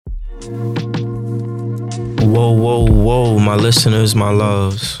Whoa, whoa, whoa, my listeners, my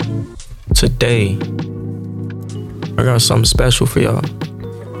loves. Today, I got something special for y'all.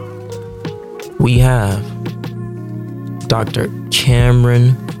 We have Dr.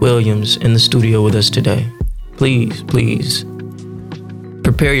 Cameron Williams in the studio with us today. Please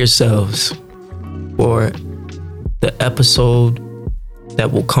prepare yourselves for the episode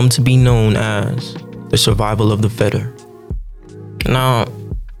that will come to be known as the survival of the fitter. Now,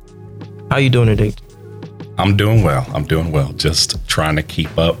 how you doing today? I'm doing well. Just trying to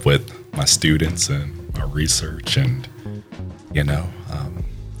keep up with my students and my research and,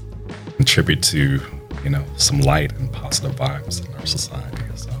 contribute to, some light and positive vibes in our society.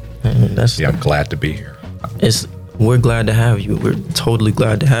 So, I'm glad to be here. We're glad to have you. We're totally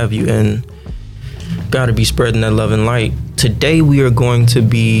glad to have you, and got to be spreading that love and light. Today, we are going to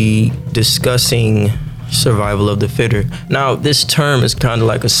be discussing survival of the fitter. Now, this term is kind of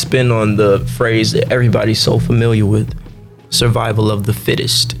like a spin on the phrase that everybody's so familiar with, survival of the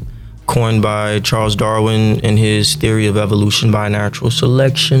fittest, coined by Charles Darwin in his theory of evolution by natural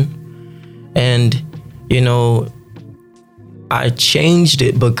selection. And, I changed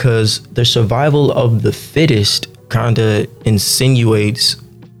it because the survival of the fittest kind of insinuates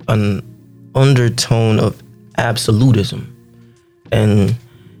an undertone of absolutism. And,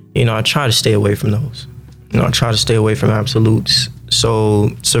 I try to stay away from those. I try to stay away from absolutes.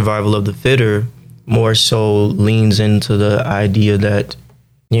 So survival of the fitter more so leans into the idea that,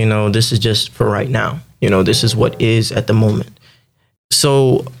 this is just for right now. This is what is at the moment.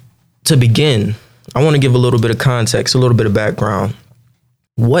 So to begin, I want to give a little bit of context, a little bit of background.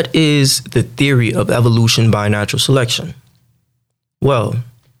 What is the theory of evolution by natural selection? Well,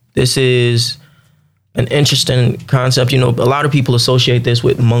 this is an interesting concept. A lot of people associate this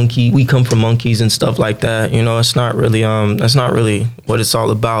with monkey. We come from monkeys and stuff like that. It's not really, that's not really what it's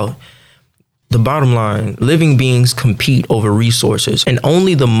all about. The bottom line, living beings compete over resources, and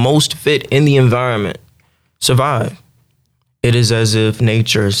only the most fit in the environment survive. It is as if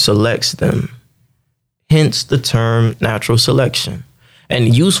nature selects them. Hence the term natural selection.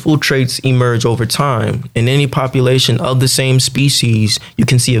 And useful traits emerge over time. In any population of the same species, you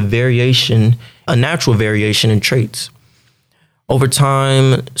can see a natural variation in traits. Over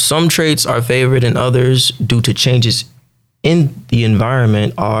time, some traits are favored and others, due to changes in the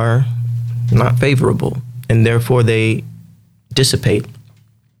environment, are not favorable, and therefore they dissipate.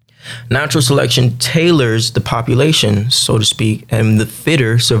 Natural selection tailors the population, so to speak, and the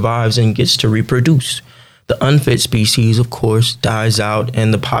fitter survives and gets to reproduce. The unfit species, of course, dies out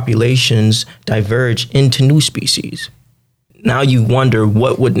and the populations diverge into new species. Now you wonder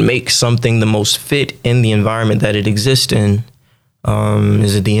what would make something the most fit in the environment that it exists in.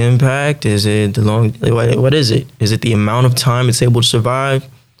 Is it the impact? Is it what is it? Is it the amount of time it's able to survive?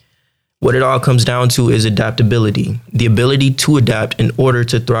 What it all comes down to is adaptability, the ability to adapt in order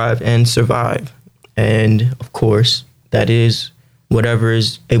to thrive and survive. And of course, that is whatever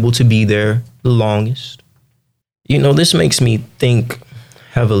is able to be there the longest. This makes me think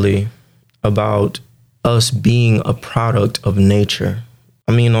heavily about us being a product of nature.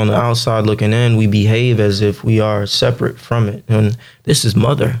 On the outside looking in, we behave as if we are separate from it. And this is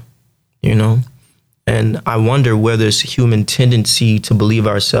mother, And I wonder where this human tendency to believe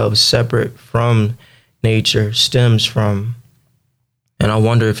ourselves separate from nature stems from. And I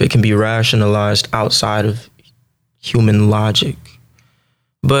wonder if it can be rationalized outside of human logic.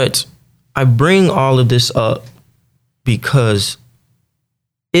 But I bring all of this up because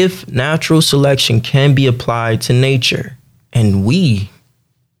if natural selection can be applied to nature, and we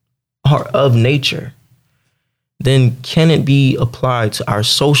are of nature, then can it be applied to our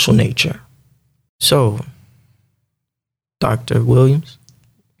social nature? So, Dr. Williams,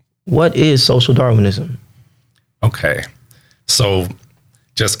 what is social Darwinism? Okay. So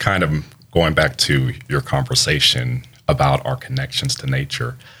just kind of going back to your conversation about our connections to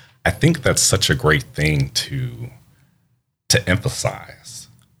nature, I think that's such a great thing to emphasize,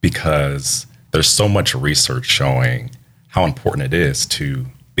 because there's so much research showing how important it is to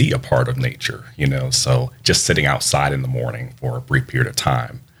be a part of nature, so just sitting outside in the morning for a brief period of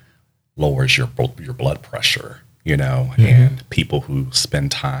time lowers your blood pressure, mm-hmm. And people who spend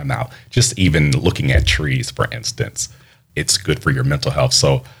time out, just even looking at trees, for instance, it's good for your mental health.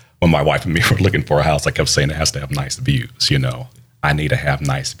 So when my wife and me were looking for a house, I kept saying it has to have nice views, I need to have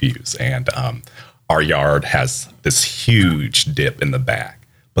nice views. And our yard has this huge dip in the back,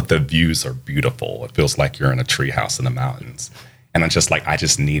 but the views are beautiful. It feels like you're in a treehouse in the mountains. And I'm just like, I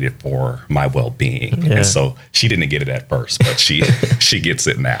just need it for my well-being. Yeah. And so she didn't get it at first, but she gets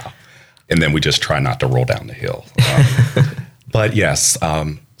it now. And then we just try not to roll down the hill. But yes,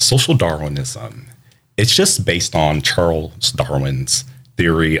 social Darwinism, it's just based on Charles Darwin's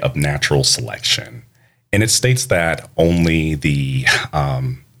theory of natural selection. And it states that only the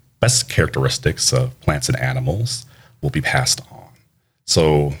best characteristics of plants and animals will be passed on.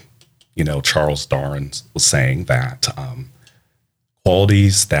 So, Charles Darwin was saying that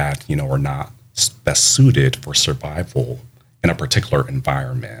qualities that, are not best suited for survival in a particular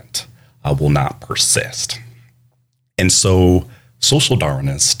environment will not persist. And so social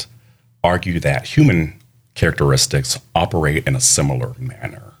Darwinists argue that human characteristics operate in a similar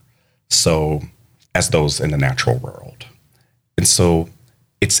manner, so as those in the natural world. And so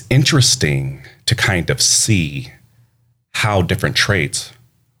it's interesting to kind of see how different traits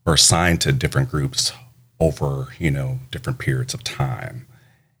are assigned to different groups over, different periods of time.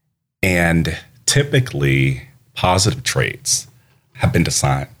 And typically, positive traits have been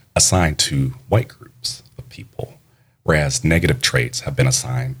assigned to white groups of people, whereas negative traits have been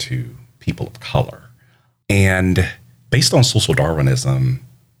assigned to people of color. And based on social Darwinism,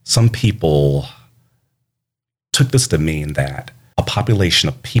 some people took this to mean that a population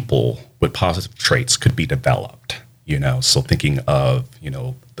of people with positive traits could be developed, so thinking of,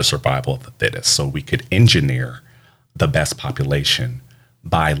 the survival of the fittest. So we could engineer the best population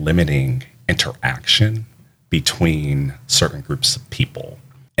by limiting interaction between certain groups of people.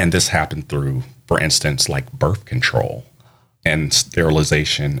 And this happened through, for instance, like birth control and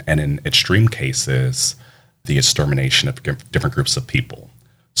sterilization, and in extreme cases, the extermination of different groups of people.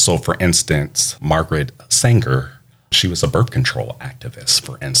 So for instance, Margaret Sanger, she was a birth control activist,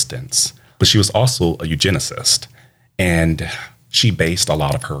 for instance, but she was also a eugenicist. And she based a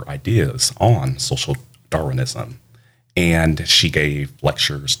lot of her ideas on social Darwinism. And she gave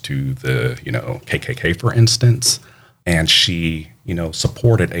lectures to the, KKK, for instance. And she,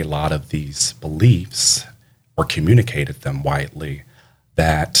 supported a lot of these beliefs or communicated them widely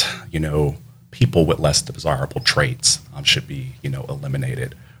that, people with less desirable traits should be,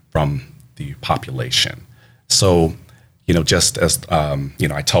 eliminated from the population. So, just as,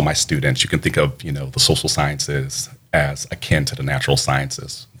 I tell my students, you can think of, the social sciences as akin to the natural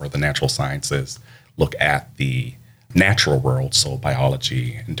sciences, where the natural sciences look at the natural world, so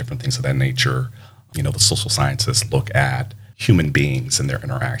biology and different things of that nature. The social sciences look at human beings and their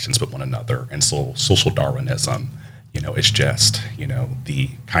interactions with one another. And so social Darwinism, is just, the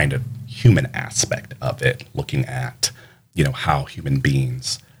kind of human aspect of it, looking at, how human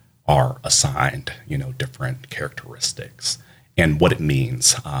beings are assigned, different characteristics and what it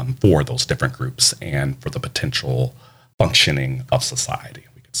means for those different groups and for the potential functioning of society,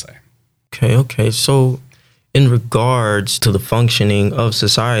 we could say. Okay. So in regards to the functioning of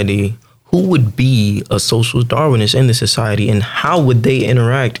society, who would be a social Darwinist in the society, and how would they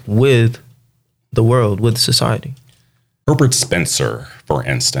interact with the world, with society? Herbert Spencer, for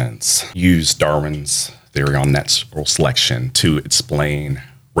instance, used Darwin's theory on natural selection to explain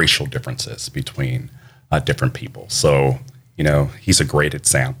racial differences between different people. So, he's a great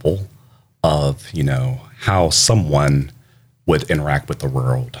example of, how someone would interact with the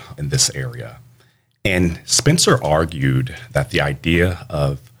world in this area. And Spencer argued that this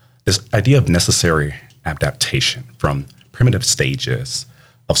idea of necessary adaptation from primitive stages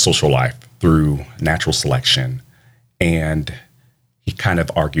of social life through natural selection. And he kind of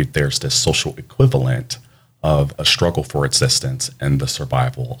argued there's this social equivalent of a struggle for existence and the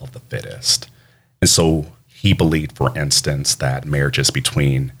survival of the fittest. And so he believed, for instance, that marriages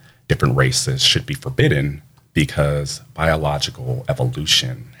between different races should be forbidden because biological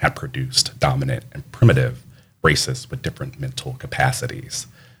evolution had produced dominant and primitive races with different mental capacities.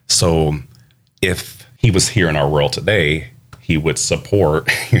 So if he was here in our world today, he would support,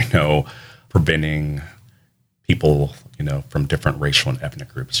 preventing people, from different racial and ethnic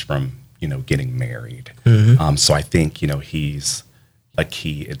groups from, getting married. Mm-hmm. So I think, he's a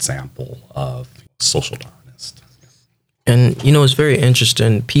key example of social Darwinist. And, it's very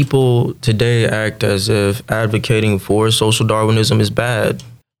interesting. People today act as if advocating for social Darwinism is bad.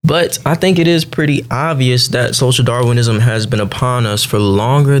 But I think it is pretty obvious that social Darwinism has been upon us for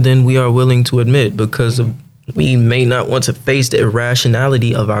longer than we are willing to admit, because we may not want to face the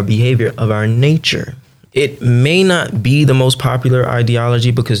irrationality of our behavior, of our nature. It may not be the most popular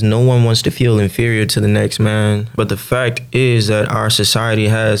ideology because no one wants to feel inferior to the next man. But the fact is that our society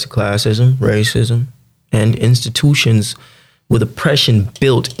has classism, racism, and institutions with oppression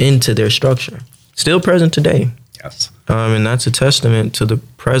built into their structure. Still present today. Yes. And that's a testament to the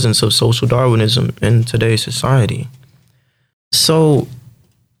presence of social Darwinism in today's society. So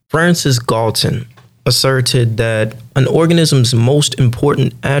Francis Galton asserted that an organism's most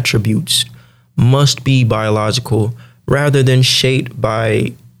important attributes must be biological rather than shaped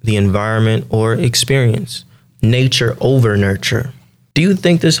by the environment, or experience. Nature over nurture. Do you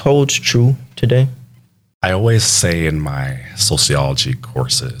think this holds true today? I always say in my sociology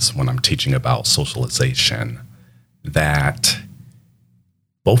courses when I'm teaching about socialization that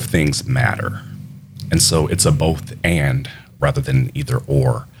both things matter. And so it's a both and rather than either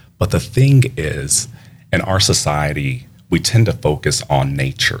or. But the thing is, in our society, we tend to focus on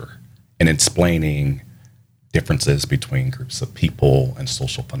nature and explaining differences between groups of people and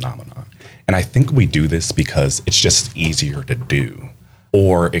social phenomena. And I think we do this because it's just easier to do.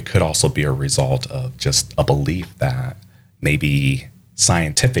 Or it could also be a result of just a belief that maybe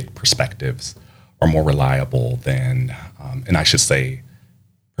scientific perspectives are more reliable than, and I should say,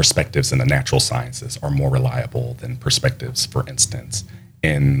 perspectives in the natural sciences are more reliable than perspectives, for instance,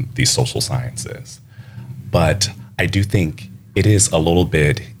 in the social sciences. But I do think it is a little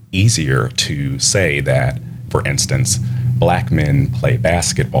bit easier to say that, for instance, Black men play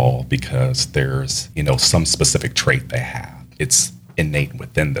basketball because there's, some specific trait they have. It's innate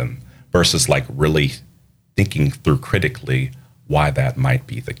within them versus like really thinking through critically why that might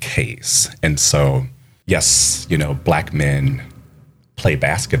be the case. And so, yes, Black men play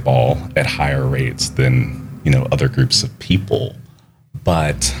basketball at higher rates than, other groups of people,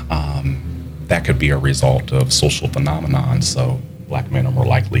 but that could be a result of social phenomenon. So Black men are more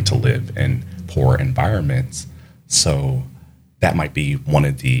likely to live in poor environments. So that might be one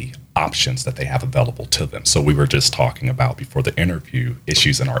of the options that they have available to them. So we were just talking about before the interview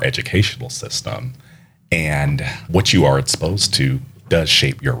issues in our educational system, and what you are exposed to does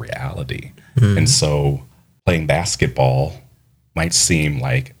shape your reality. And so playing basketball might seem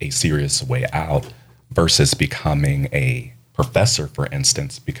like a serious way out versus becoming a professor, for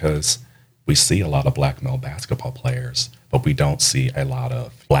instance, because we see a lot of Black male basketball players, but we don't see a lot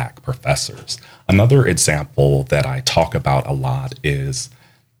of Black professors. Another example that I talk about a lot is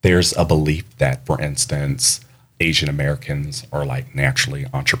there's a belief that, for instance, Asian Americans are like naturally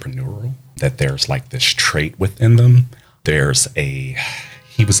entrepreneurial, that there's like this trait within them.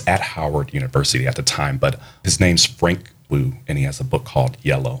 He was at Howard University at the time, but his name's Frank Wu, and he has a book called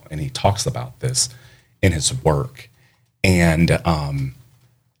Yellow, and he talks about this in his work. And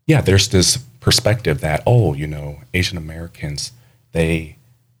there's this perspective that, Asian Americans, they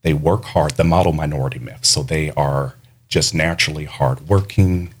work hard, the model minority myth. So they are just naturally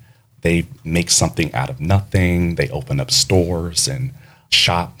hardworking. They make something out of nothing. They open up stores and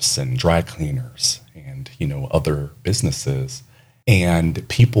shops and dry cleaners and, other businesses. And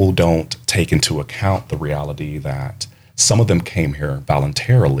people don't take into account the reality that some of them came here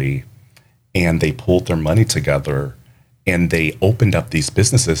voluntarily and they pulled their money together and they opened up these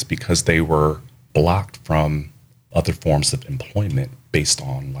businesses because they were blocked from other forms of employment based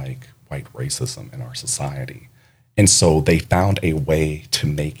on like white racism in our society. And so they found a way to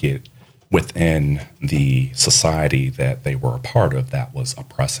make it within the society that they were a part of that was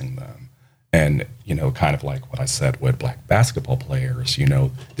oppressing them. And, kind of like what I said with Black basketball players,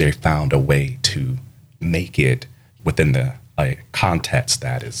 they found a way to make it within a context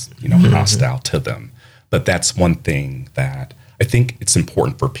that is, hostile to them. But that's one thing that I think it's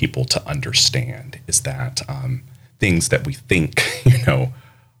important for people to understand is that things that we think,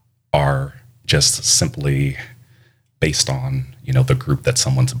 are just simply based on, the group that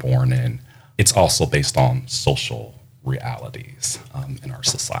someone's born in. It's also based on social realities in our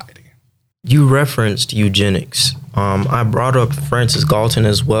society. You referenced eugenics. I brought up Francis Galton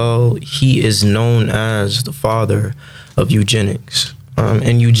as well. He is known as the father of eugenics.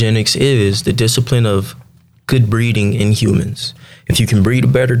 And eugenics is the discipline of good breeding in humans. If you can breed a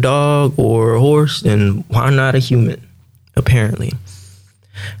better dog or a horse, then why not a human, apparently?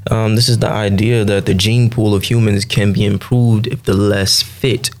 This is the idea that the gene pool of humans can be improved if the less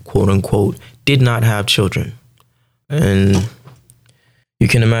fit, quote unquote, did not have children. And you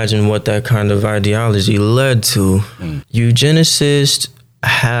can imagine what that kind of ideology led to. Eugenicists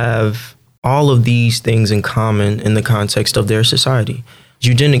have all of these things in common in the context of their society.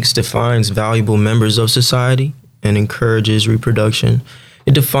 Eugenics defines valuable members of society and encourages reproduction.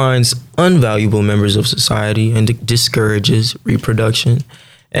 It defines unvaluable members of society and discourages reproduction.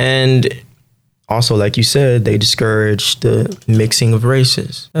 And also, like you said, they discourage the mixing of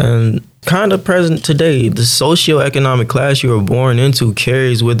races. And kind of present today, the socioeconomic class you were born into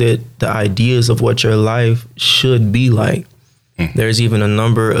carries with it the ideas of what your life should be like. There's even a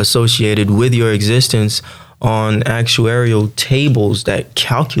number associated with your existence on actuarial tables that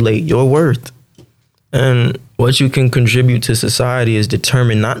calculate your worth. And what you can contribute to society is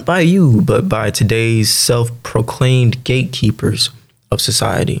determined not by you, but by today's self-proclaimed gatekeepers of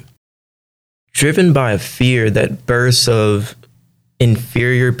society. Driven by a fear that births of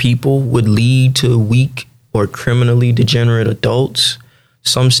inferior people would lead to weak or criminally degenerate adults,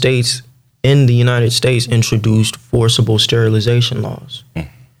 some states in the United States introduced forcible sterilization laws,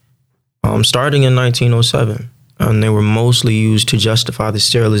 starting in 1907. And they were mostly used to justify the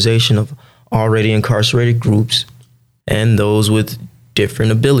sterilization of already incarcerated groups and those with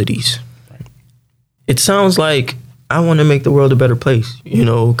different abilities. It sounds like I want to make the world a better place,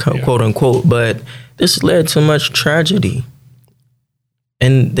 quote unquote, but this led to much tragedy.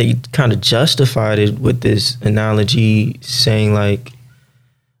 And they kind of justified it with this analogy saying, like,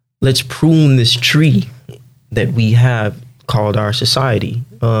 let's prune this tree that we have called our society.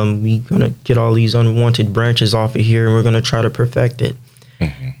 We're going to get all these unwanted branches off of here and we're going to try to perfect it.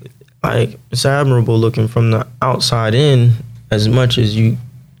 Mm-hmm. Like, it's admirable looking from the outside in, as much as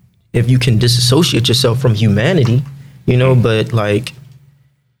if you can disassociate yourself from humanity, but like,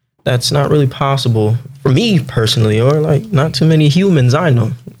 that's not really possible for me personally, or like not too many humans I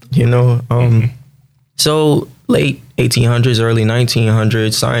know, So late 1800s, early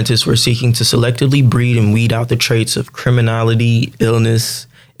 1900s, scientists were seeking to selectively breed and weed out the traits of criminality, illness,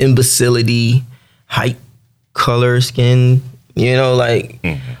 imbecility, height, color, skin,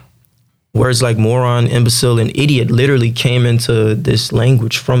 words like moron, imbecile, and idiot literally came into this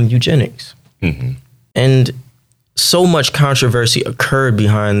language from eugenics. Mm-hmm. And so much controversy occurred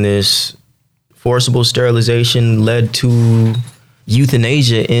behind this. Forcible sterilization led to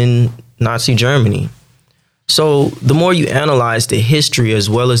euthanasia in Nazi Germany. So the more you analyze the history as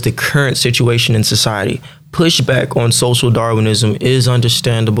well as the current situation in society, pushback on social Darwinism is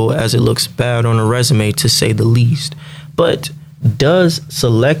understandable, as it looks bad on a resume, to say the least. But does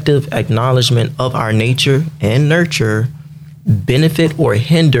selective acknowledgement of our nature and nurture benefit or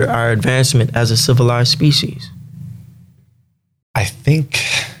hinder our advancement as a civilized species? I think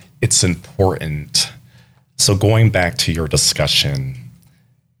it's important. So going back to your discussion,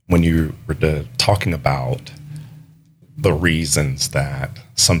 when you were talking about the reasons that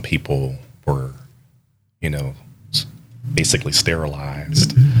some people were, basically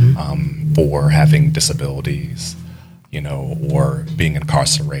sterilized for having disabilities, or being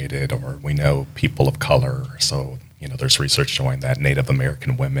incarcerated, or we know people of color. So, there's research showing that Native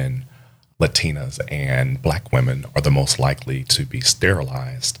American women, Latinas, and Black women are the most likely to be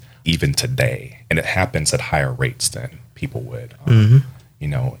sterilized even today. And it happens at higher rates than people would,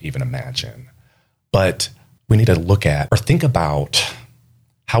 even imagine. But we need to look at or think about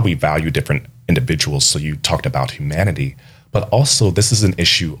how we value different individuals. So you talked about humanity, but also this is an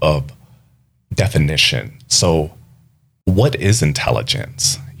issue of definition. So what is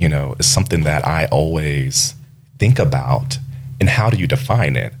intelligence? Is something that I always think about, and how do you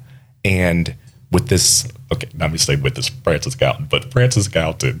define it? And with this, let me say with this Francis Galton, but Francis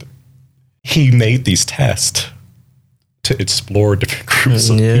Galton, he made these tests to explore different groups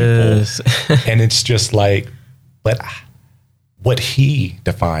of people. And it's just like, but what he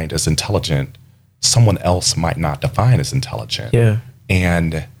defined as intelligent, someone else might not define as intelligent. Yeah.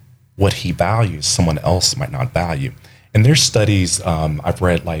 And what he values, someone else might not value. And there's studies I've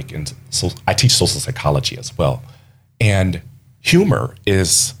read, I teach social psychology as well. And humor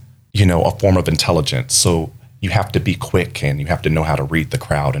is, a form of intelligence. So you have to be quick and you have to know how to read the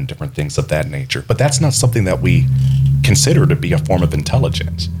crowd and different things of that nature. But that's not something that we consider to be a form of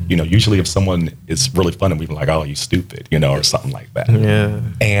intelligence. Usually if someone is really fun and we're like, oh, you stupid, or something like that. Yeah.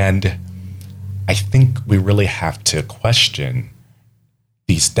 And I think we really have to question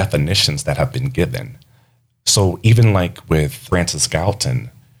these definitions that have been given. So even like with Francis Galton,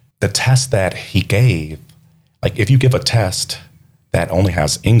 the test that he gave, like if you give a test that only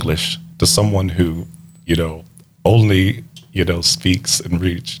has English to someone who, only, speaks and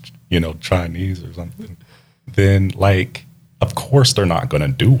reads, Chinese or something, then of course they're not going to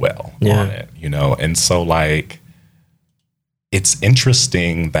do well on it, And so it's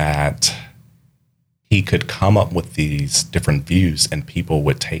interesting that he could come up with these different views and people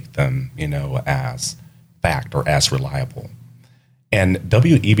would take them, as fact or as reliable. And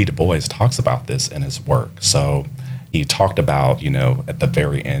W.E.B. Du Bois talks about this in his work. So he talked about, at the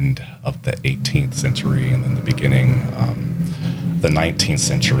very end of the 18th century and then the beginning the 19th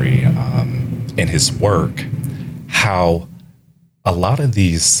century in his work, how a lot of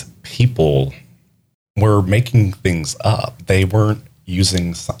these people were making things up. They weren't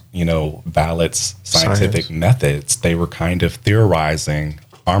using, valid scientific methods. They were kind of theorizing,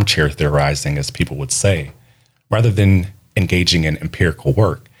 armchair theorizing, as people would say, rather than engaging in empirical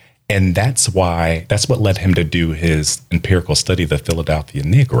work. And that's what led him to do his empirical study, The Philadelphia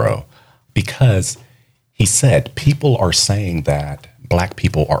Negro, because he said people are saying that Black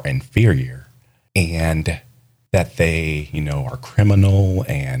people are inferior. And that they, are criminal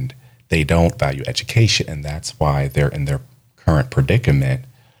and they don't value education, and that's why they're in their current predicament.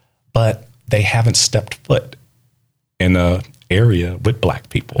 But they haven't stepped foot in a area with Black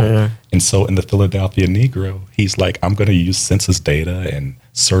people. And so in the Philadelphia Negro, he's like, I'm going to use census data and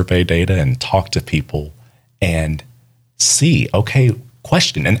survey data and talk to people and see, okay,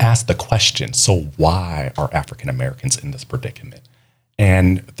 question and ask the question. So why are African Americans in this predicament?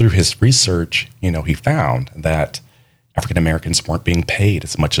 And through his research, he found that African Americans weren't being paid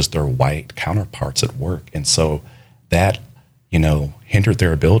as much as their white counterparts at work. And so that, hindered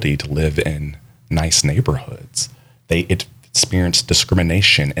their ability to live in nice neighborhoods. They experienced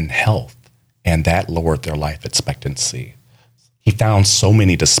discrimination in health, and that lowered their life expectancy. He found so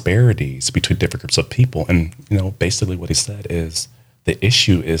many disparities between different groups of people. And, basically what he said is the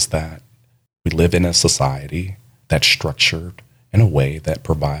issue is that we live in a society that's structured in a way that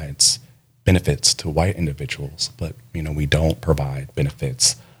provides benefits to white individuals, but, we don't provide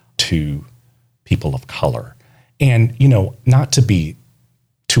benefits to people of color. And, not to be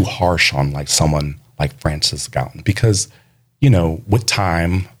too harsh on like someone like Francis Galton, because, with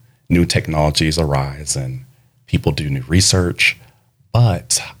time, new technologies arise and people do new research.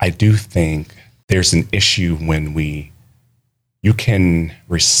 But I do think there's an issue when you can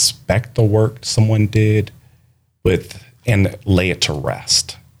respect the work someone did and lay it to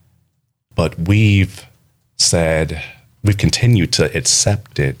rest. But we've continued to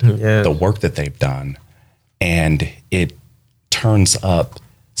accept it, the work that they've done, and it turns up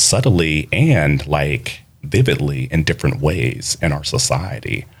subtly and like vividly in different ways in our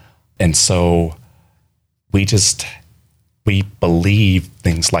society. And so we believe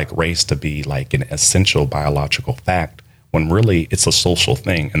things like race to be like an essential biological fact when really it's a social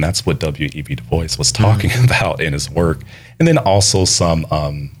thing. And that's what W.E.B. Du Bois was talking about in his work. And then also some,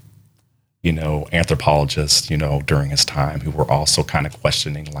 anthropologists, during his time who were also kind of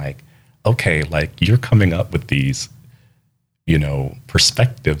questioning like, okay, like you're coming up with these,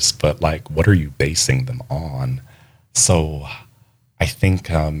 perspectives, but like, what are you basing them on? So I think,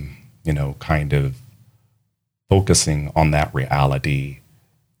 kind of focusing on that reality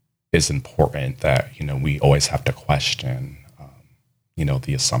is important, that, we always have to question,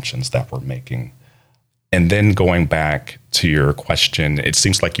 the assumptions that we're making. And then going back to your question, it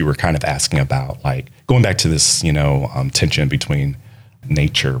seems like you were kind of asking about like going back to this, tension between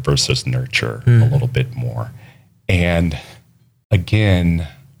nature versus nurture a little bit more. And again,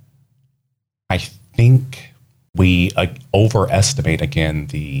 I think we overestimate again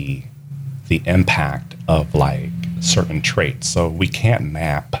the impact of like certain traits. So we can't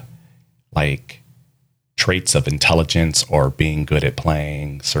map like traits of intelligence or being good at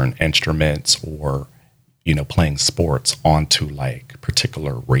playing certain instruments or, playing sports onto like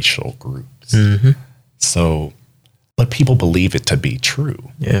particular racial groups. So, but people believe it to be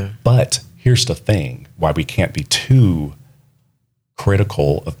true. Yeah. But here's the thing, why we can't be too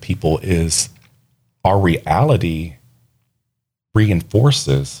critical of people is our reality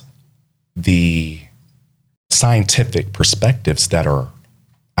reinforces the scientific perspectives that are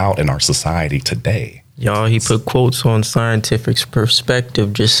out in our society today. Y'all, he put quotes on scientific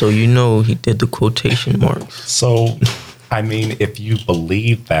perspective, just so you know, he did the quotation marks. So, I mean, if you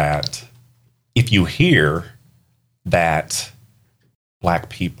believe that, if you hear that Black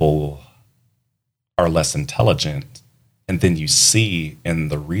people are less intelligent, and then you see in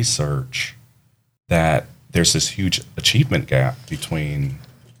the research that there's this huge achievement gap between,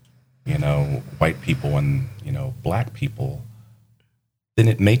 white people and, Black people, then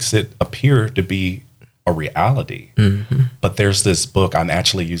it makes it appear to be a reality. But there's this book, I'm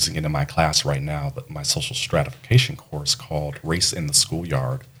actually using it in my class right now, my social stratification course, called Race in the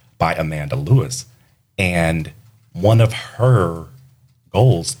Schoolyard by Amanda Lewis. And one of her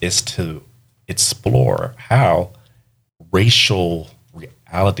goals is to explore how racial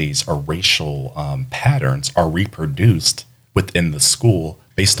realities or racial patterns are reproduced within the school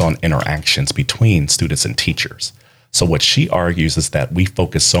based on interactions between students and teachers. So what she argues is that we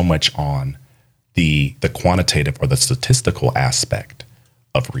focus so much on the quantitative or the statistical aspect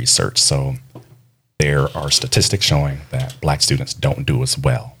of research. So there are statistics showing that Black students don't do as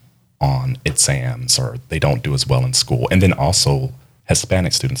well on exams, or they don't do as well in school. And then also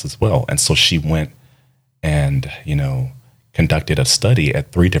Hispanic students as well. And so she went and, conducted a study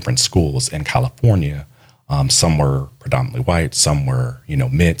at 3 different schools in California. Some were predominantly white, some were,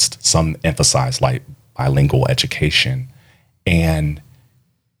 mixed, some emphasized like bilingual education. And,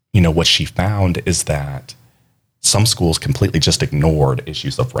 what she found is that some schools completely just ignored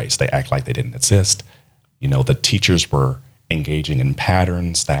issues of race. They act like they didn't exist. The teachers were engaging in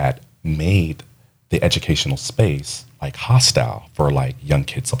patterns that made the educational space like hostile for like young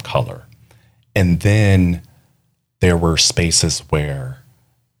kids of color. And then there were spaces where,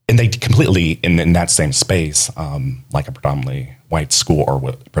 and they completely, in that same space, like a predominantly white school or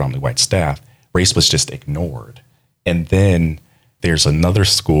with predominantly white staff, race was just ignored. And then there's another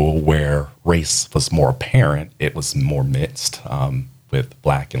school where race was more apparent. It was more mixed with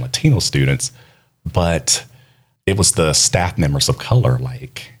Black and Latino students, but it was the staff members of color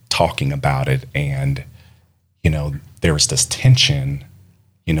like talking about it. And, there was this tension,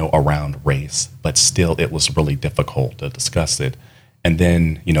 around race, but still it was really difficult to discuss it. And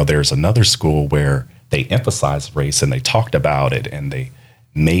then, there's another school where they emphasized race and they talked about it and they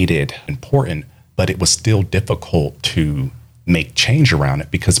made it important, but it was still difficult to make change around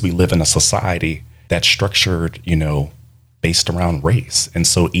it because we live in a society that's structured, based around race. And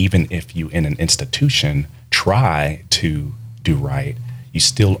so even if you in an institution try to do right, you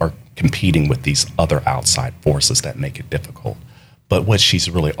still are competing with these other outside forces that make it difficult. But what she's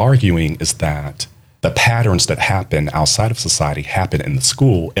really arguing is that the patterns that happen outside of society happen in the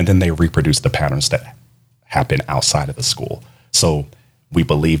school, and then they reproduce the patterns that happen outside of the school. So we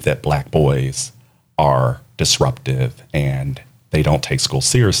believe that Black boys are disruptive and they don't take school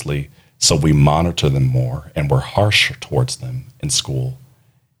seriously. So we monitor them more and we're harsher towards them in school.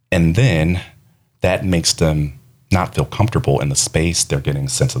 And then that makes them not feel comfortable in the space. They're getting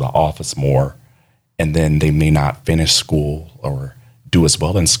sent to the office more. And then they may not finish school or do as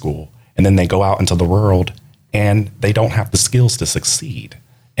well in school. And then they go out into the world and they don't have the skills to succeed.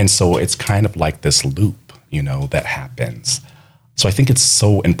 And so it's kind of like this loop, that happens. So I think it's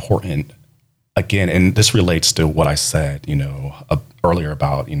so important, again, and this relates to what I said, earlier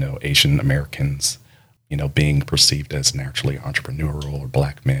about, Asian Americans, being perceived as naturally entrepreneurial or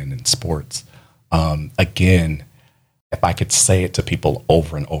Black men in sports. Again, if I could say it to people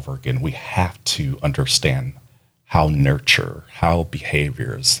over and over again, we have to understand how nurture, how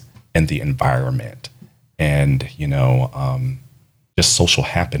behaviors and the environment and, just social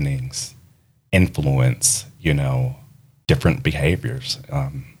happenings influence, different behaviors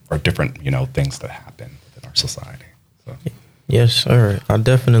or different, things that happen in our society. So. Yes, sir. I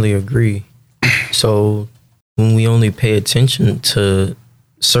definitely agree. So when we only pay attention to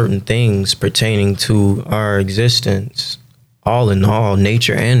certain things pertaining to our existence, all in all,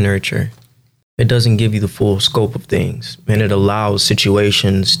 nature and nurture, it doesn't give you the full scope of things. And it allows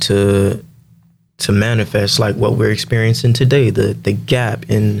situations to manifest like what we're experiencing today, the gap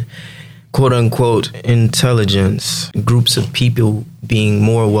in quote unquote intelligence, groups of people being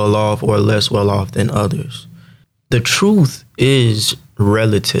more well off or less well off than others. The truth is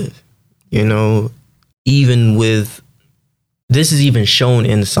relative, even with, this is even shown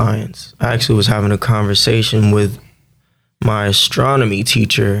in science. I actually was having a conversation with my astronomy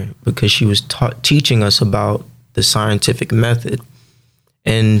teacher because she was teaching us about the scientific method.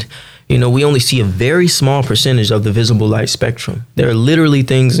 And, we only see a very small percentage of the visible light spectrum. There are literally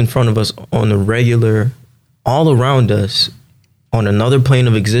things in front of us on the regular, all around us, on another plane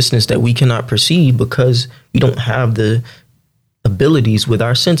of existence that we cannot perceive because we don't have the abilities with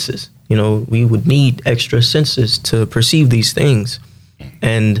our senses. We would need extra senses to perceive these things.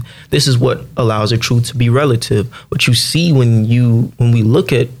 And this is what allows a truth to be relative. What you see when you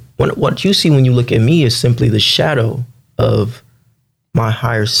look at me is simply the shadow of my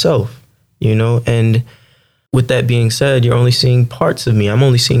higher self, and with that being said, you're only seeing parts of me. I'm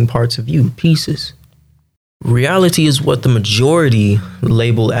only seeing parts of you, pieces. Reality is what the majority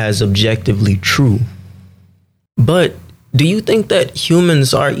label as objectively true. But do you think that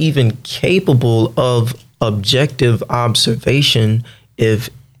humans are even capable of objective observation if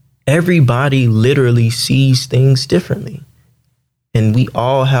everybody literally sees things differently? And we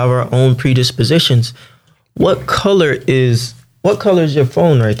all have our own predispositions. What color is your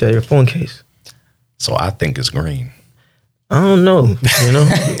phone right there, your phone case? So I think it's green. I don't know,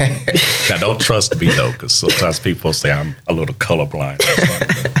 Now, don't trust me, though, because sometimes people say I'm a little colorblind or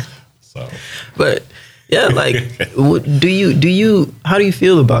something. So, but yeah, like, do you? How do you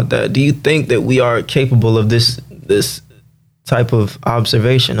feel about that? Do you think that we are capable of this type of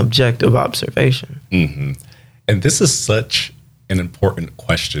observation, objective observation? Mm-hmm. And this is such an important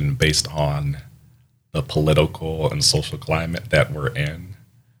question based on the political and social climate that we're in,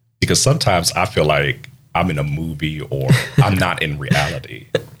 because sometimes I feel like I'm in a movie or I'm not in reality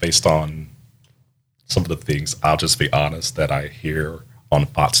based on some of the things, I'll just be honest, that I hear on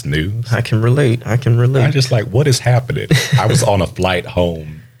Fox News. I can relate. I'm just like, what is happening? I was on a flight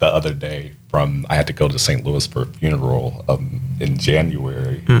home the other day I had to go to St. Louis for a funeral in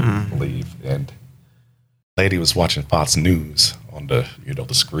January, I believe. And lady was watching Fox News on the,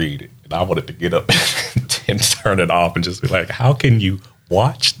 the screen, and I wanted to get up and turn it off and just be like, how can you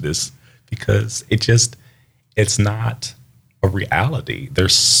watch this? Because it's not a reality.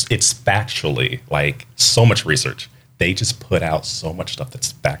 It's factually, like, so much research. They just put out so much stuff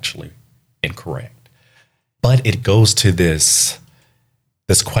that's factually incorrect. But it goes to this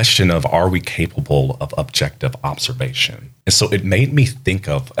question of, are we capable of objective observation? And so it made me think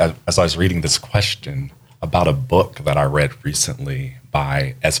of, as I was reading this question, about a book that I read recently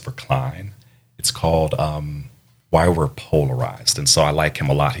by Ezra Klein. It's called Why We're Polarized. And so I like him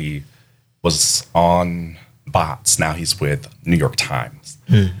a lot. He was on Bots. Now he's with New York Times.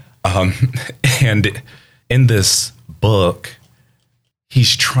 And in this book,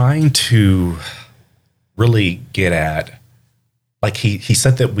 he's trying to really get at, like, he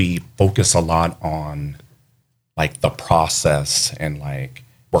said that we focus a lot on, like, the process, and, like,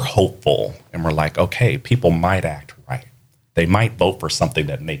 we're hopeful, and we're like, okay, people might act right. They might vote for something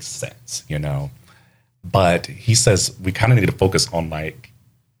that makes sense, But he says we kind of need to focus on, like,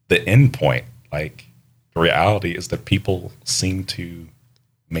 the end point. Like, the reality is that people seem to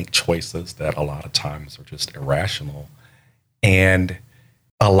make choices that a lot of times are just irrational. And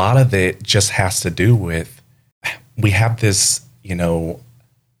a lot of it just has to do with, we have this,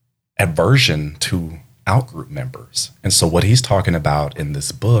 aversion to outgroup members. And so what he's talking about in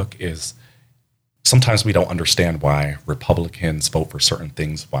this book is, sometimes we don't understand why Republicans vote for certain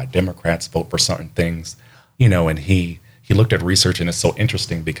things, why Democrats vote for certain things, and he looked at research, and it's so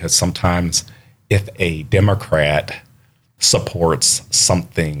interesting because sometimes if a Democrat supports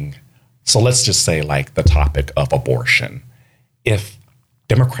something, so let's just say, like, the topic of abortion, if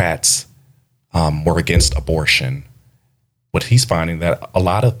Democrats were against abortion, what he's finding that a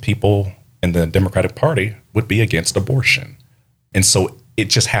lot of people in the Democratic Party would be against abortion. And so it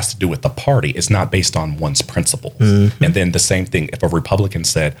just has to do with the party. It's not based on one's principles. Mm-hmm. And then the same thing, if a Republican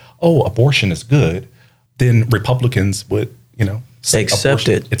said, oh, abortion is good, then Republicans would, say accept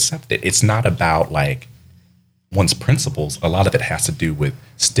it. Accept it. It's not about, like, one's principles. A lot of it has to do with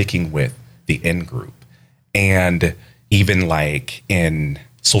sticking with the in group. And even, like, in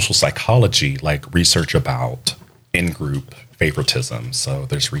social psychology, like, research about in-group favoritism. So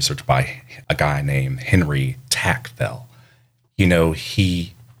there's research by a guy named Henry Tackfell.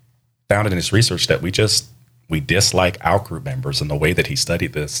 He found in his research that we dislike out-group members. And the way that he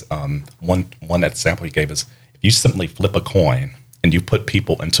studied this, one example he gave is, if you simply flip a coin and you put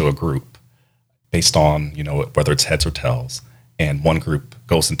people into a group based on, whether it's heads or tails, and one group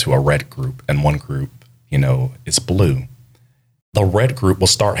goes into a red group and one group, is blue, the red group will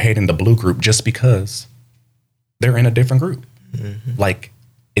start hating the blue group just because they're in a different group. Mm-hmm. Like,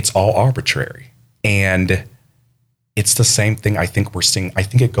 it's all arbitrary. And it's the same thing I think we're seeing. I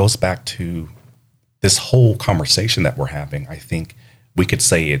think it goes back to this whole conversation that we're having. I think we could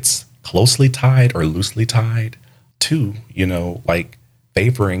say it's closely tied or loosely tied to, like,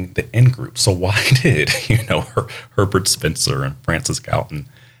 favoring the in group. So why did, Herbert Spencer and Francis Galton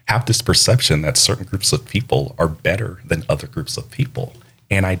have this perception that certain groups of people are better than other groups of people?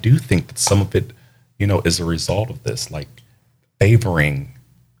 And I do think that some of it, is a result of this, like, favoring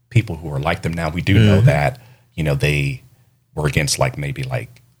people who are like them. Now, we do know that, they were against, like, maybe,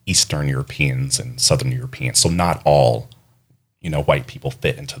 like, Eastern Europeans and Southern Europeans. So not all, white people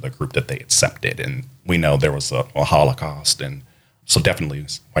fit into the group that they accepted. And we know there was a Holocaust. And so definitely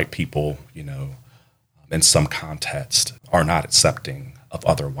white people, in some context are not accepting of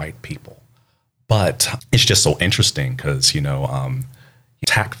other white people. But it's just so interesting because,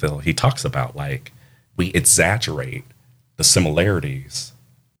 Tackfell, he talks about, like, we exaggerate the similarities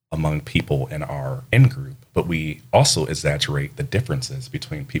among people in our in-group, but we also exaggerate the differences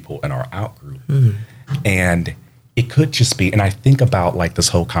between people in our out-group. Mm. And it could just be, and I think about, like, this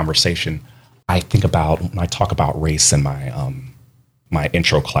whole conversation, I think about when I talk about race in my my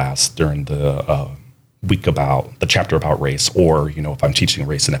intro class during the week about the chapter about race, or, if I'm teaching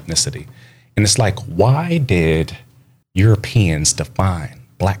race and ethnicity. And it's like, why did Europeans define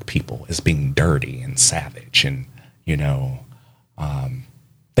Black people as being dirty and savage? And,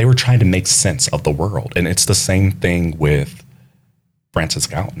 they were trying to make sense of the world. And it's the same thing with Francis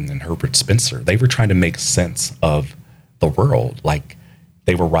Galton and Herbert Spencer. They were trying to make sense of the world. Like,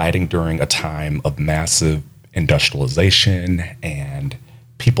 they were writing during a time of massive industrialization and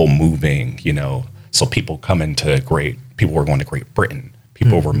people moving, so people people were going to Great Britain.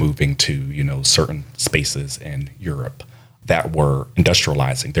 People were moving to, certain spaces in Europe that were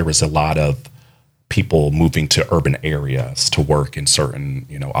industrializing. There was a lot of people moving to urban areas to work in certain,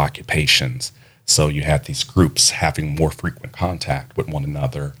 occupations. So you had these groups having more frequent contact with one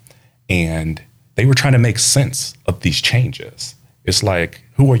another. And they were trying to make sense of these changes. It's like,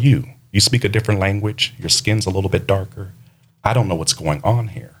 who are you? You speak a different language. Your skin's a little bit darker. I don't know what's going on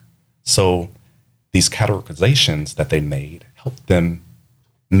here. So these categorizations that they made helped them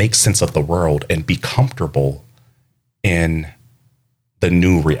make sense of the world and be comfortable in the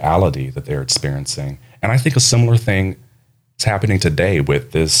new reality that they're experiencing. And I think a similar thing is happening today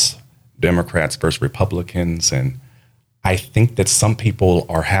with this Democrats versus Republicans. And I think that some people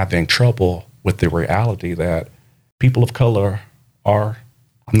are having trouble with the reality that people of color are,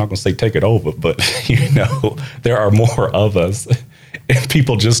 I'm not going to say take it over, but there are more of us and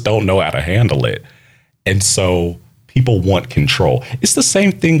people just don't know how to handle it. And so people want control. It's the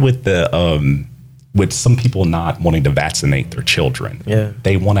same thing with with some people not wanting to vaccinate their children. Yeah.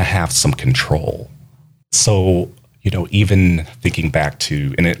 They want to have some control. So, even thinking back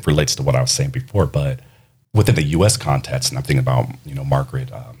to, and it relates to what I was saying before, but within the U.S. context, and I'm thinking about, Margaret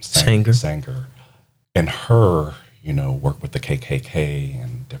Sanger and her, work with the KKK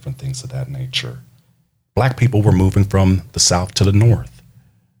and different things of that nature. Black people were moving from the South to the North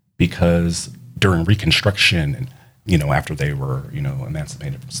because during Reconstruction and, after they were,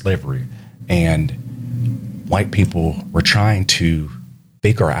 emancipated from slavery, and white people were trying to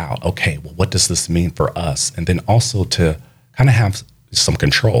figure out, okay, well, what does this mean for us? And then also to kind of have some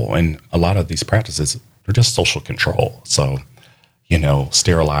control. And a lot of these practices, they're just social control. So,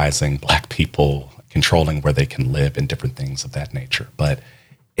 sterilizing Black people, controlling where they can live and different things of that nature. But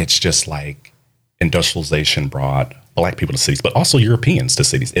it's just like industrialization brought Black people to cities, but also Europeans to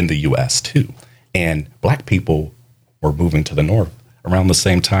cities in the U.S. too. And Black people were moving to the North around the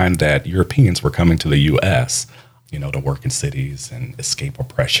same time that Europeans were coming to the U.S., to work in cities and escape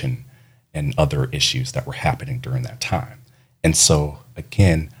oppression and other issues that were happening during that time. And so,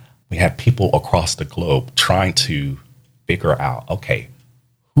 again, we have people across the globe trying to figure out, okay,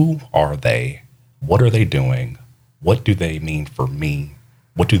 who are they? What are they doing? What do they mean for me?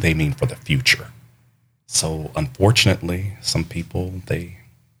 What do they mean for the future? So, unfortunately, some people, they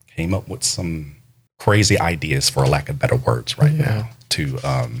came up with some crazy ideas, for lack of better words, now to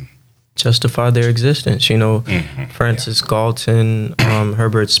justify their existence. Francis Galton,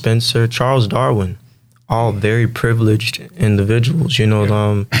 Herbert Spencer, Charles Darwin, all very privileged individuals,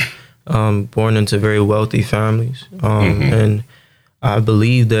 born into very wealthy families. And I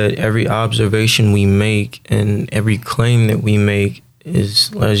believe that every observation we make and every claim that we make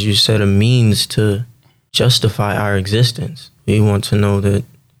is, as you said, a means to justify our existence. We want to know that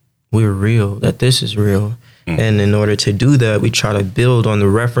we're real, that this is real. And in order to do that, we try to build on the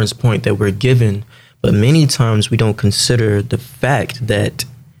reference point that we're given. But many times we don't consider the fact that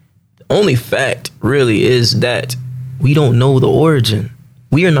the only fact really is that we don't know the origin.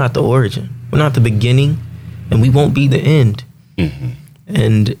 We are not the origin. We're not the beginning, and we won't be the end.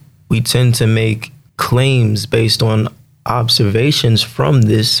 And we tend to make claims based on observations from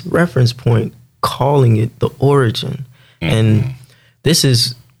this reference point, calling it the origin. And this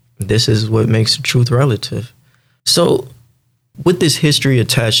is what makes the truth relative. So with this history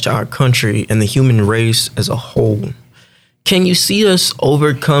attached to our country and the human race as a whole, can you see us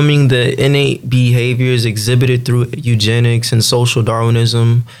overcoming the innate behaviors exhibited through eugenics and social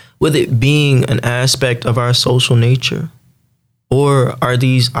Darwinism, with it being an aspect of our social nature? Or are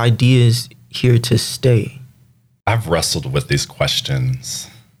these ideas here to stay? I've wrestled with these questions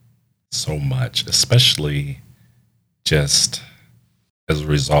so much, especially just as a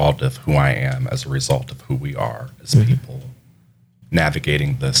result of who I am, as a result of who we are as people,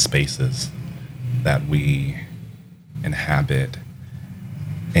 navigating the spaces that we inhabit.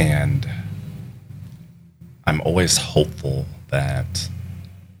 And I'm always hopeful that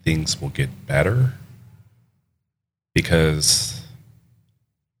things will get better, because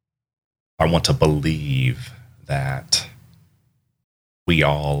I want to believe that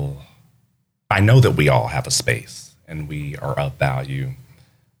I know that we all have a space and we are of value.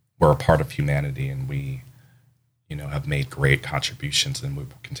 We're a part of humanity, and we, have made great contributions, and we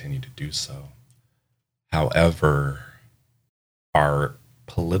will continue to do so. However, our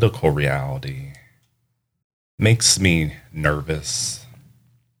political reality makes me nervous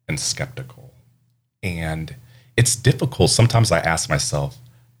and skeptical. And it's difficult. Sometimes I ask myself,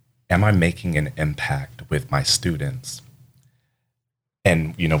 am I making an impact with my students?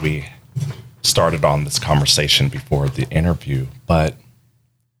 And, we started on this conversation before the interview, but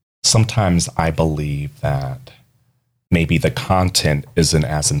sometimes I believe that maybe the content isn't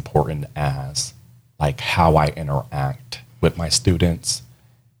as important as like how I interact with my students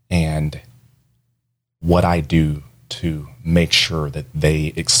and what I do to make sure that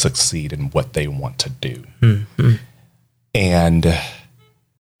they succeed in what they want to do. And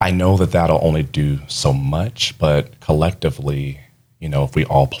I know that that'll only do so much, but collectively, if we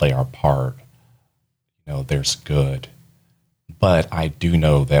all play our part, there's good. But I do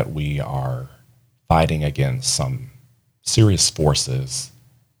know that we are fighting against some serious forces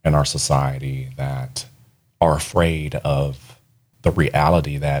in our society that are afraid of the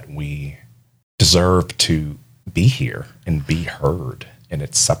reality that we deserve to be here and be heard and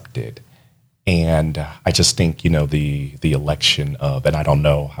accepted. And I just think, the election of, and I don't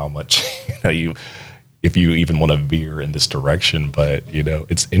know how much, if you even want to veer in this direction, but,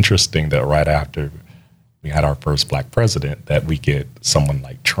 it's interesting that right after we had our first Black president that we get someone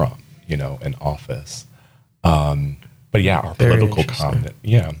like Trump, in office. But yeah,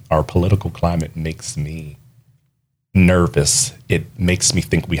 our political climate makes me nervous. It makes me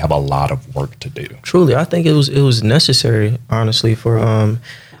think we have a lot of work to do. Truly, I think it was necessary, honestly, for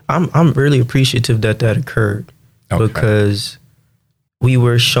I'm really appreciative that occurred, because we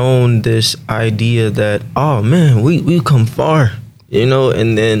were shown this idea that, oh man, we come far,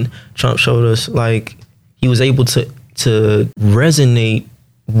 and then Trump showed us like he was able to resonate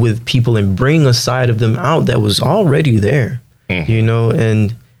with people and bring a side of them out that was already there,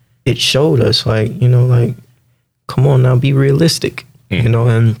 and it showed us like, come on now, be realistic, and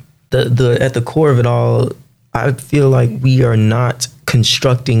the at the core of it all, I feel like we are not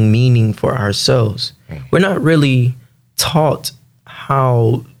constructing meaning for ourselves. We're not really taught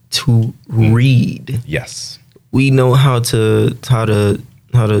how to read. Yes. We know how to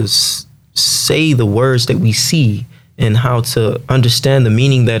say the words that we see and how to understand the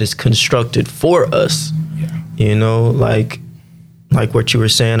meaning that is constructed for us. Yeah. Like what you were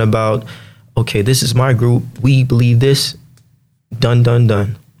saying about, okay, this is my group. We believe this. Done.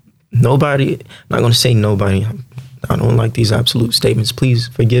 Nobody, I'm not going to say nobody. I don't like these absolute statements. Please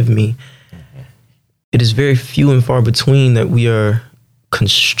forgive me. It is very few and far between that we are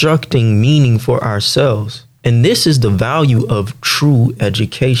constructing meaning for ourselves. And this is the value of true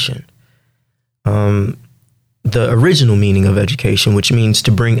education. The original meaning of education, which means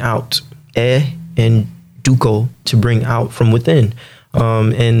to bring out, and duko, to bring out from within.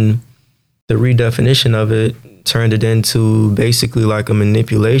 And the redefinition of it turned it into basically like a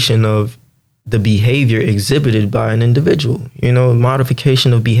manipulation of the behavior exhibited by an individual,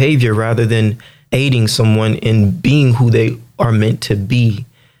 modification of behavior rather than aiding someone in being who they are meant to be.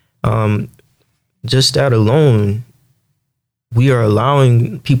 Just that alone, we are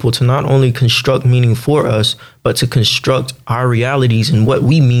allowing people to not only construct meaning for us, but to construct our realities and what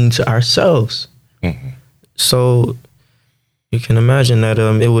we mean to ourselves. Mm-hmm. So you can imagine that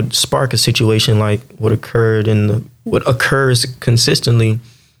it would spark a situation like what occurs consistently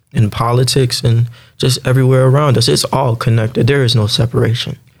in politics and just everywhere around us. It's all connected. There is no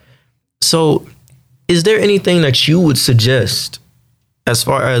separation. So is there anything that you would suggest as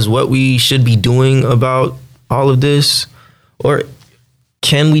far as what we should be doing about all of this? Or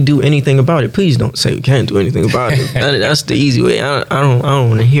can we do anything about it? Please don't say we can't do anything about it. That's the easy way. I don't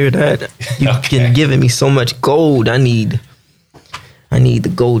want to hear that. You've been giving me so much gold. I need the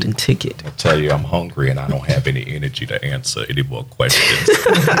golden ticket. I tell you, I'm hungry and I don't have any energy to answer any more questions.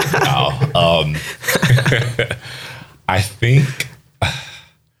 I think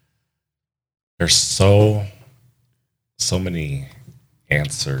there's so many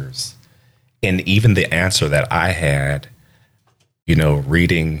answers. And even the answer that I had,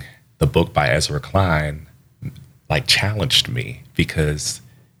 reading the book by Ezra Klein, challenged me, because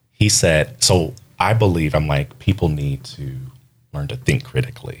he said, so I believe, people need to learn to think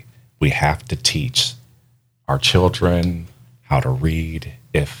critically. We have to teach our children how to read.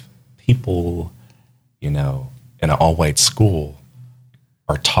 If people, in an all-white school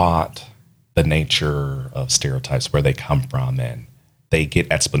are taught the nature of stereotypes, where they come from, and they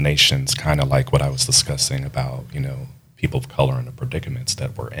get explanations kind of like what I was discussing about, people of color and the predicaments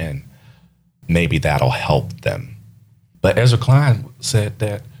that we're in, maybe that'll help them. But Ezra Klein said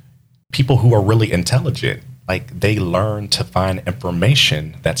that people who are really intelligent, they learn to find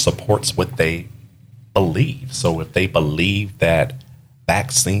information that supports what they believe. So if they believe that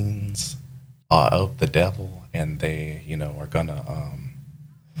vaccines are of the devil and they, are gonna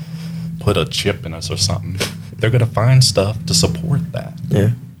put a chip in us or something, they're gonna find stuff to support that.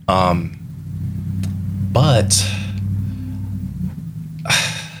 Yeah. But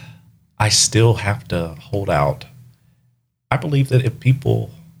I still have to hold out. I believe that if people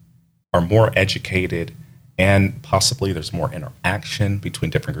are more educated and possibly there's more interaction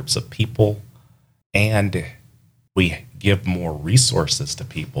between different groups of people, and we give more resources to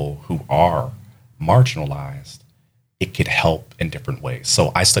people who are marginalized, it could help in different ways.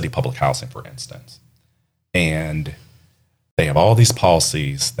 So I study public housing, for instance. And They have all these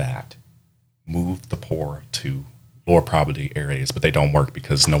policies that move the poor to lower poverty areas, but they don't work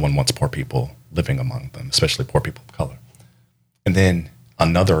because no one wants poor people living among them, especially poor people of color. And then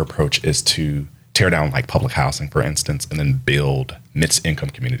another approach is to tear down like public housing, for instance, and then build mixed income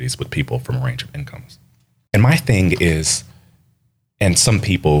communities with people from a range of incomes. And my thing is, and some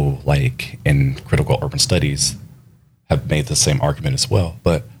people like in critical urban studies have made the same argument as well,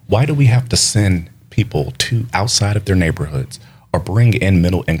 but why do we have to send people to outside of their neighborhoods or bring in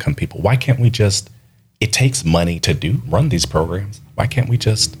middle income people? Why can't we just, it takes money to run these programs. Why can't we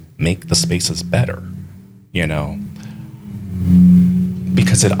just make the spaces better? You know,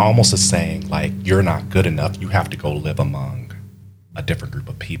 because it almost is saying like, you're not good enough. You have to go live among a different group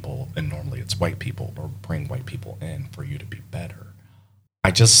of people. And normally it's white people, or bring white people in for you to be better.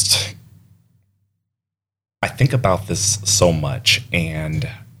 I think about this so much, and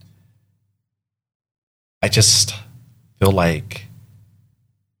I just feel like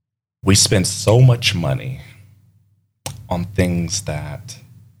we spend so much money on things that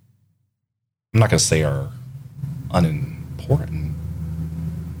I'm not going to say are unimportant,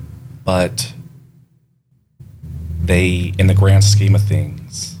 but they, in the grand scheme of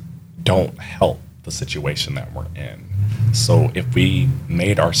things, don't help the situation that we're in. So if we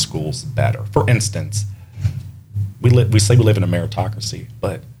made our schools better, for instance, we say we live in a meritocracy,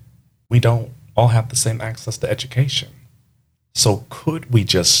 but we don't all have the same access to education. So could we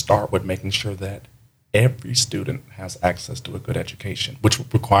just start with making sure that every student has access to a good education, which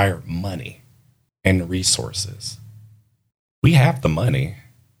would require money and resources? We have the money,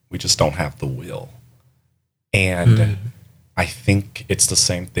 we just don't have the will. And I think it's the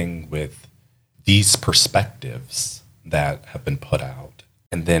same thing with these perspectives that have been put out,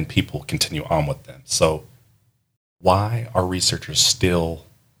 and then people continue on with them. So why are researchers still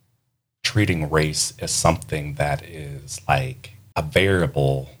treating race as something that is like a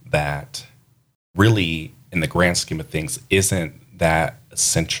variable that really, in the grand scheme of things, isn't that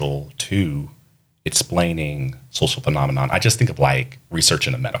essential to explaining social phenomenon? I just think of like research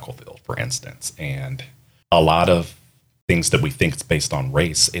in the medical field, for instance, and a lot of things that we think is based on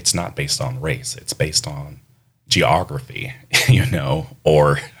race, it's not based on race. It's based on geography,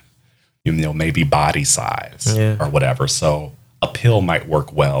 or, maybe body size or whatever. So a pill might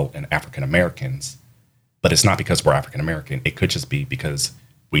work well in African Americans, but it's not because we're African American. It could just be because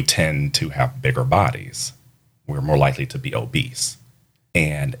we tend to have bigger bodies. We're more likely to be obese.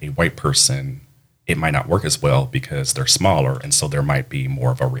 And a white person, it might not work as well because they're smaller, and so there might be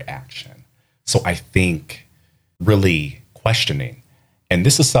more of a reaction. So I think really questioning, and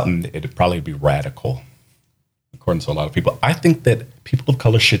this is something that it'd probably be radical, according to a lot of people. I think that people of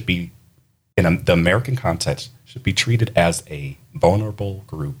color should be, in the American context, should be treated as a vulnerable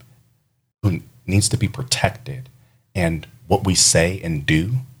group who needs to be protected. And what we say and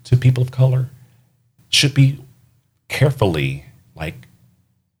do to people of color should be carefully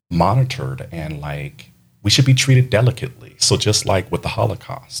monitored, and we should be treated delicately. So just like with the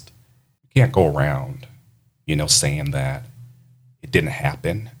Holocaust, you can't go around, saying that it didn't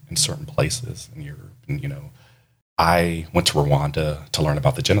happen in certain places in Europe. And, I went to Rwanda to learn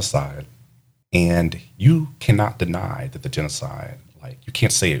about the genocide, and you cannot deny that the genocide, you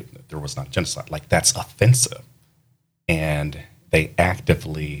can't say that there was not genocide. That's offensive. And they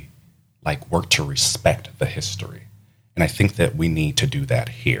actively work to respect the history. And I think that we need to do that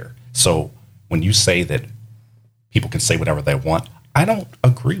here. So when you say that people can say whatever they want, I don't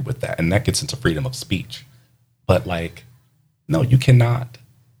agree with that. And that gets into freedom of speech. But no, you cannot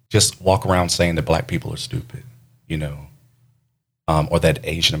just walk around saying that Black people are stupid, or that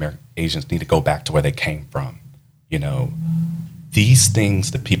Asians need to go back to where they came from. These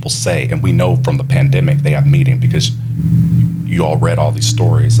things that people say, and we know from the pandemic they have meaning, because you all read all these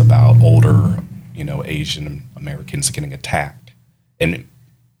stories about older, Asian Americans getting attacked, and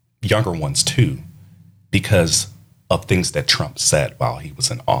younger ones too, because of things that Trump said while he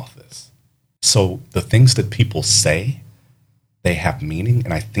was in office. So the things that people say, they have meaning,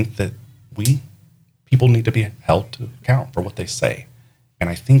 and I think that people need to be held to account for what they say. And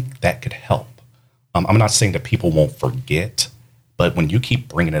I think that could help. I'm not saying that people won't forget, but when you keep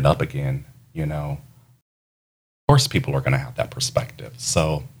bringing it up again, of course people are going to have that perspective.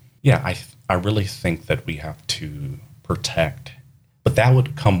 So yeah, I really think that we have to protect, but that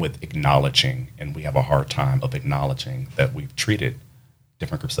would come with acknowledging, and we have a hard time of acknowledging that we've treated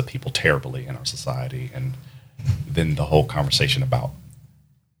different groups of people terribly in our society. And then the whole conversation about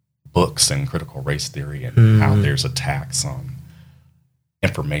books and critical race theory and how there's attacks on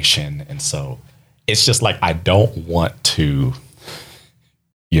information. And so it's just I don't want to,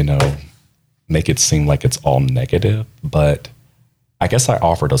 make it seem like it's all negative, but I guess I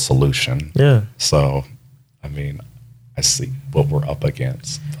offered a solution. Yeah. So, I mean, I see what we're up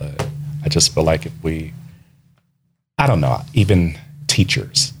against, but I just feel like if I don't know, even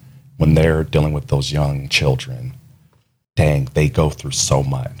teachers, when they're dealing with those young children, dang, they go through so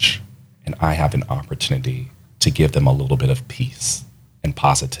much. And I have an opportunity to give them a little bit of peace and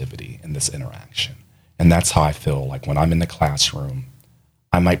positivity in this interaction. And that's how I feel like when I'm in the classroom,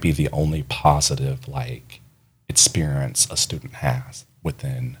 I might be the only positive experience a student has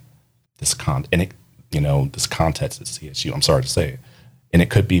within this this context at CSU. I'm sorry to say it. And it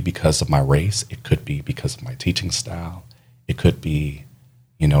could be because of my race. It could be because of my teaching style. It could be,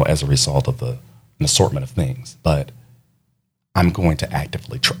 as a result of an assortment of things. But I'm going to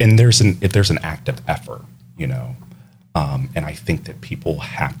actively try. And there's an active effort, and I think that people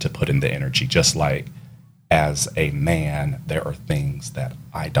have to put in the energy. Just like as a man, there are things that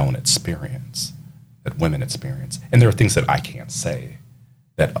I don't experience, that women experience. And there are things that I can't say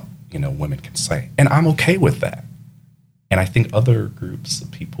that, women can say. And I'm okay with that. And I think other groups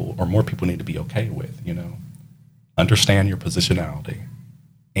of people or more people need to be okay with, understand your positionality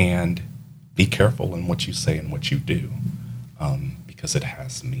and be careful in what you say and what you do, because it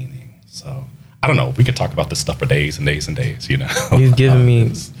has meaning. So I don't know. We could talk about this stuff for days and days and days, You've given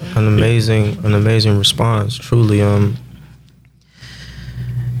me an amazing response, truly.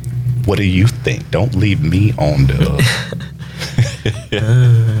 What do you think? Don't leave me on the...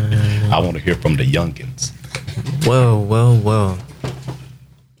 I want to hear from the youngins.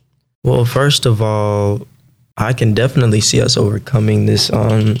 Well, first of all, I can definitely see us overcoming this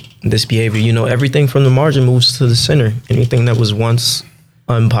behavior. Everything from the margin moves to the center. Anything that was once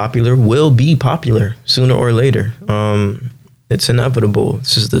unpopular will be popular sooner or later. It's inevitable.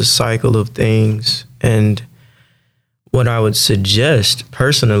 This is the cycle of things. And what I would suggest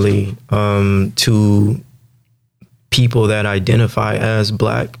personally to people that identify as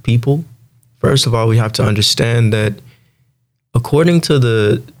Black people, first of all, we have to understand that according to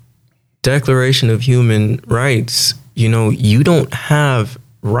the Declaration of Human Rights, you don't have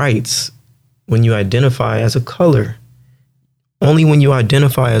rights when you identify as a color. Only when you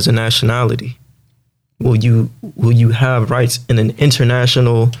identify as a nationality will you have rights in an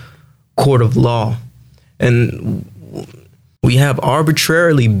international court of law. And we have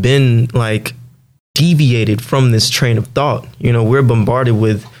arbitrarily been deviated from this train of thought. We're bombarded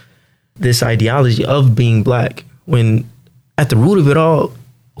with this ideology of being Black when at the root of it all,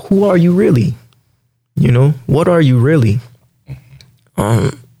 who are you really? What are you really?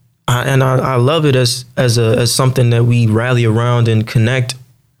 I love it as something that we rally around and connect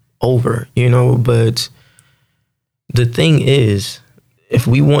over, but the thing is, if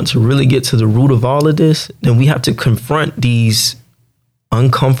we want to really get to the root of all of this, then we have to confront these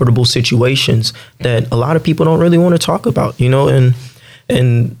uncomfortable situations that a lot of people don't really want to talk about,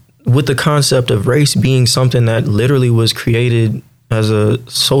 and with the concept of race being something that literally was created as a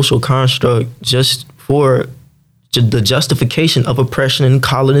social construct just for the justification of oppression and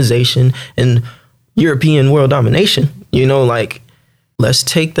colonization and European world domination, let's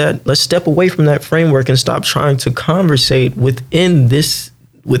step away from that framework and stop trying to conversate within this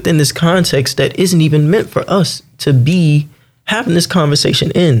context that isn't even meant for us to be having this conversation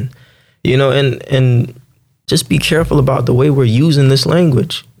in, and just be careful about the way we're using this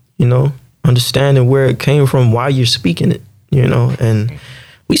language, understanding where it came from, why you're speaking it, and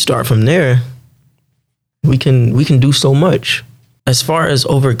we start from there. We can do so much. As far as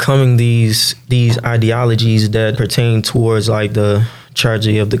overcoming these ideologies that pertain towards the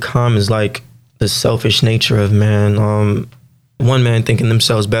tragedy of the commons, the selfish nature of man, one man thinking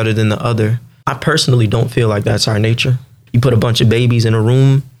themselves better than the other. I personally don't feel like that's our nature. You put a bunch of babies in a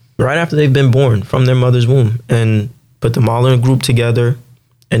room right after they've been born from their mother's womb and put them all in a group together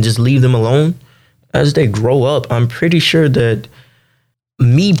and just leave them alone. As they grow up, I'm pretty sure that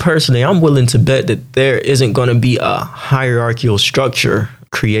me personally, I'm willing to bet that there isn't going to be a hierarchical structure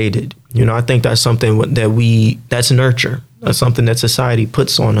created. I think that's something that's nurture. That's something that society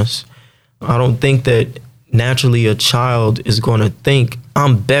puts on us. I don't think that naturally a child is going to think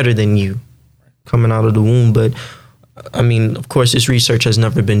I'm better than you coming out of the womb. But I mean, of course, this research has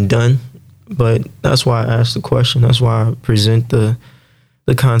never been done, but that's why I asked the question. That's why I present the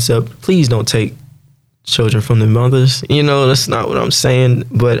concept. Please don't take children from their mothers. That's not what I'm saying.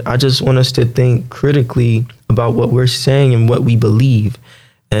 But I just want us to think critically about what we're saying and what we believe.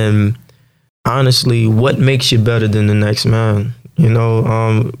 And honestly, what makes you better than the next man?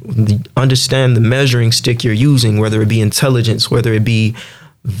 Understand the measuring stick you're using, whether it be intelligence, whether it be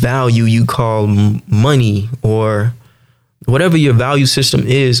value you call money, or whatever your value system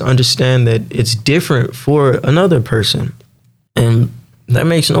is, understand that it's different for another person. And that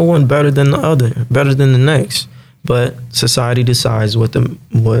makes no one better than the other, better than the next. But society decides what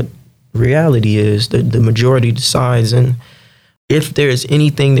reality is. The majority decides. And if there's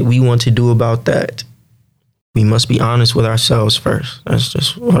anything that we want to do about that, we must be honest with ourselves first. That's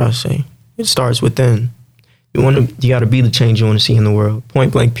just what I say. It starts within. You got to be the change you want to see in the world.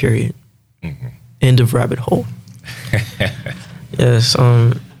 Point blank, period. Mm-hmm. End of rabbit hole. Yes.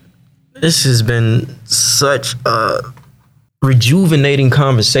 This has been such a rejuvenating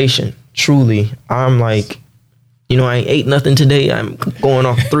conversation. Truly. I'm like, I ain't ate nothing today. I'm going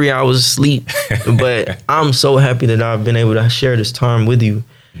off 3 hours of sleep, but I'm so happy that I've been able to share this time with you.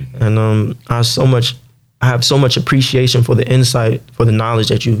 And I have so much appreciation for the insight, for the knowledge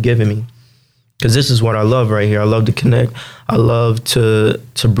that you've given me. Because this is what I love right here. I love to connect. I love to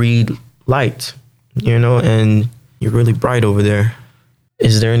breathe light, and you're really bright over there.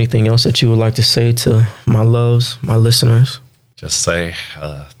 Is there anything else that you would like to say to my loves, my listeners? Just say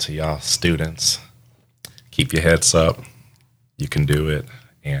to y'all students, keep your heads up. You can do it.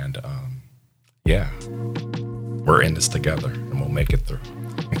 And we're in this together and we'll make it through.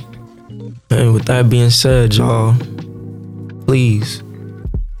 And with that being said, y'all, please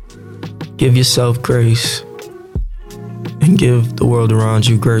give yourself grace and give the world around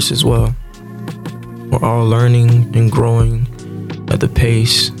you grace as well. We're all learning and growing at the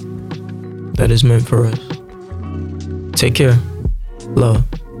pace that is meant for us. Take care. Love.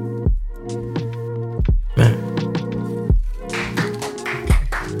 Man.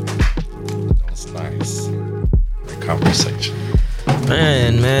 That was nice. Great conversation.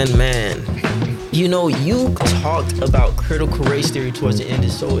 Man. You talked about critical race theory towards the end.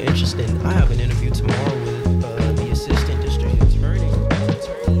 It's so interesting. I have an interview tomorrow with the assistant district attorney.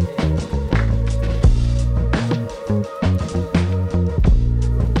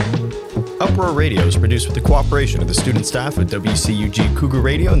 Uproar Radio is produced with the cooperation of the student staff at WCUG Cougar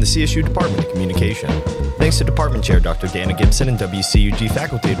Radio and the CSU Department of Communication. Thanks to Department Chair Dr. Dana Gibson and WCUG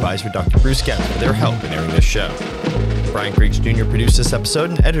Faculty Advisor Dr. Bruce Gatt for their help in airing this show. Brian Griggs Jr. produced this episode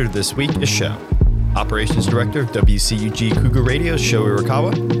and edited this week is show. Operations Director of WCUG Cougar Radio is Sho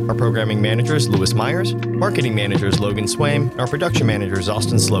Irakawa. Our Programming Manager is Lewis Myers. Marketing Manager is Logan Swaim. And our Production Manager is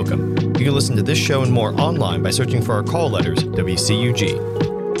Austin Slocum. You can listen to this show and more online by searching for our call letters,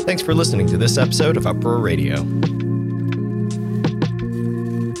 WCUG. Thanks for listening to this episode of Uproar Radio.